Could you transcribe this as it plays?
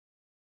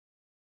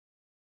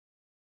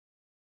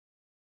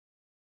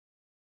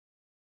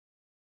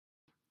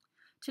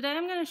Today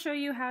I'm going to show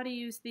you how to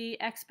use the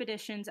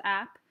Expeditions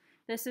app.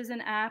 This is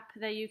an app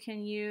that you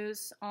can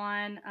use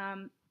on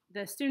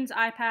the students'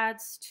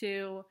 iPads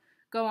to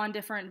go on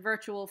different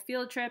virtual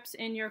field trips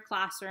in your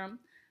classroom.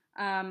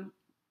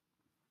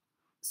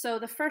 So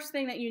the first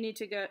thing that you need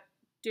to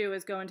do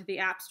is go into the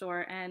App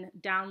Store and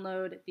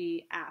download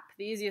the app.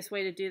 The easiest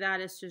way to do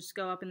that is to just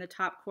go up in the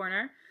top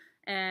corner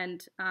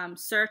and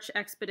search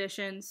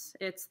Expeditions.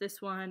 It's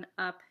this one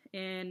up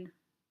in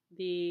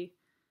the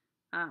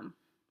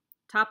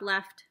top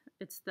left.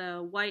 It's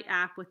the white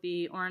app with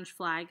the orange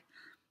flag.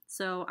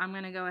 So I'm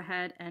going to go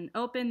ahead and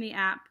open the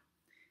app.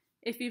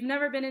 If you've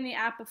never been in the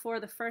app before,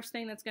 the first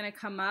thing that's going to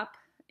come up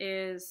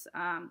is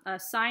a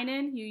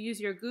sign-in. You use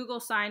your Google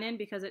sign-in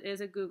because it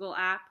is a Google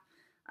app.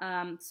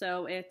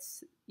 So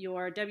it's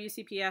your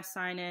WCPS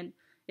sign-in.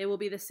 It will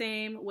be the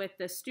same with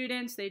the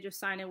students. They just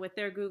sign in with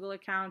their Google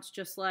accounts,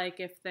 just like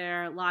if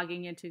they're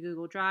logging into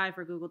Google Drive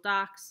or Google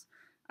Docs.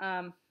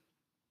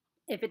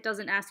 If it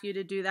doesn't ask you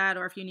to do that,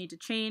 or if you need to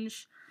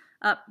change,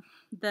 up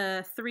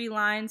the three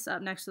lines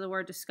up next to the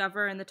word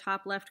Discover in the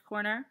top left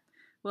corner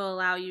will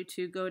allow you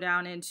to go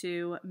down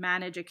into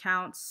Manage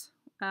Accounts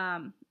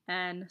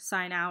and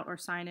sign out or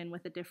sign in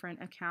with a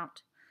different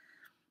account.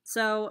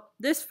 So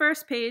this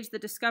first page, the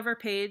Discover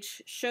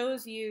page,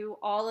 shows you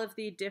all of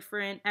the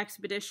different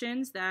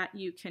expeditions that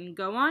you can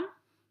go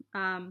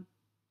on.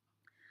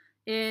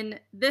 In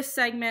this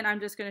segment,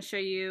 I'm just going to show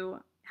you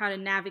how to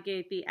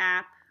navigate the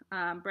app,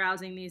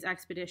 browsing these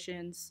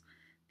expeditions.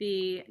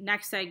 The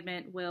next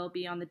segment will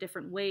be on the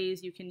different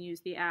ways you can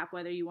use the app,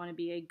 whether you want to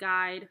be a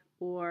guide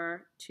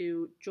or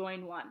to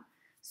join one.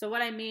 So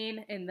what I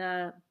mean, in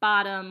the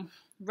bottom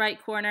right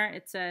corner,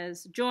 it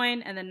says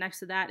join, and then next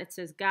to that it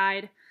says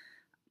guide.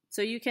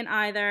 So you can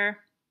either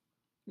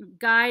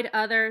guide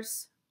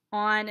others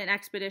on an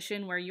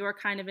expedition where you're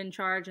kind of in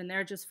charge and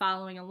they're just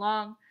following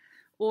along,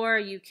 or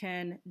you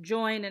can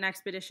join an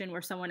expedition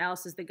where someone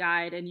else is the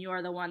guide and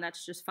you're the one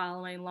that's just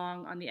following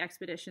along on the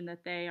expedition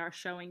that they are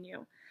showing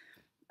you.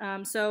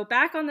 So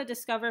back on the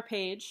Discover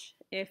page,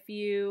 if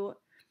you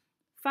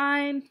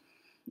find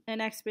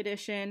an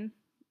expedition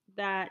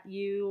that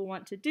you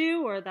want to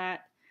do or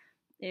that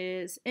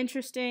is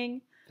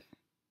interesting,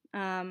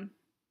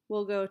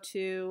 we'll go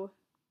to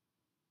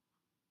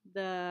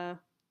the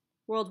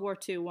World War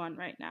II one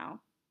right now.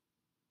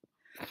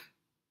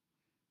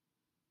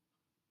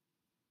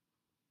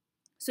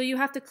 So you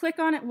have to click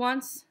on it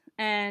once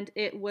and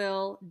it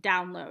will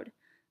download.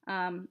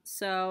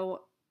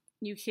 So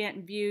you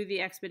can't view the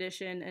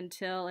expedition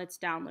until it's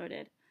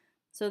downloaded.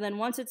 So then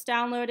once it's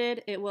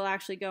downloaded, it will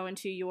actually go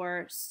into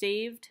your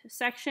saved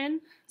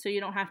section. So you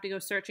don't have to go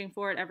searching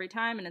for it every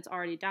time, and it's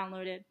already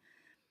downloaded.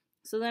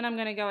 So then I'm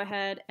going to go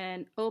ahead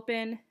and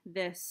open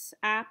this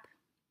app.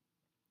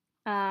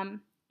 And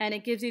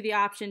it gives you the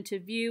option to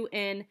view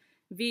in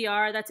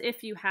VR. That's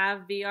if you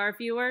have VR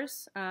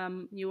viewers.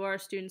 Your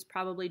students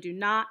probably do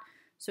not,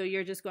 so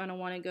you're just going to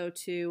want to go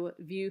to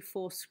view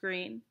full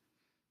screen.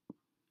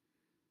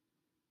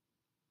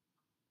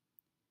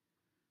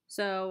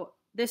 So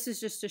this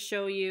is just to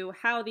show you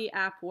how the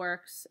app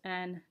works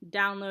and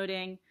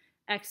downloading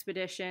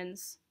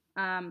expeditions.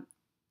 I'm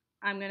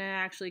going to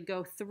actually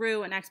go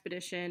through an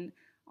expedition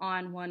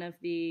on one of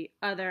the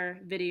other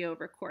video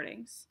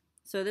recordings.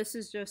 So this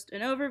is just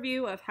an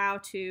overview of how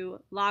to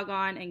log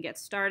on and get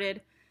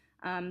started.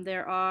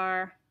 There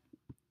are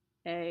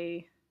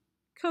a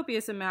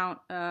copious amount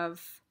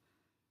of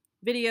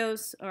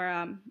videos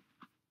or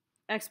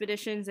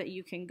expeditions that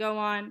you can go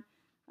on.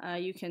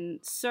 You can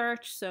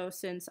search. So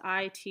since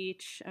I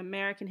teach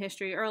American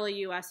history, early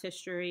U.S.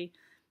 history,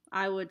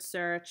 I would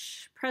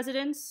search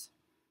presidents,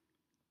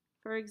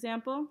 for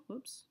example.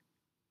 Oops.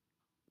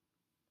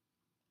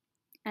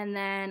 And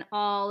then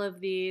all of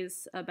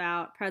these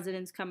about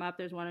presidents come up.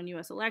 There's one on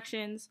U.S.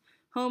 elections,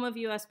 home of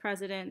U.S.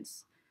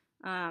 presidents.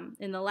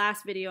 In the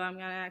last video, I'm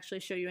going to actually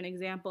show you an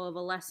example of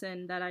a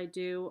lesson that I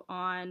do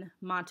on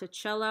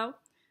Monticello,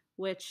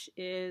 which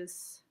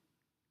is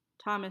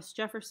Thomas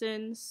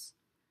Jefferson's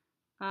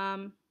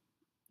home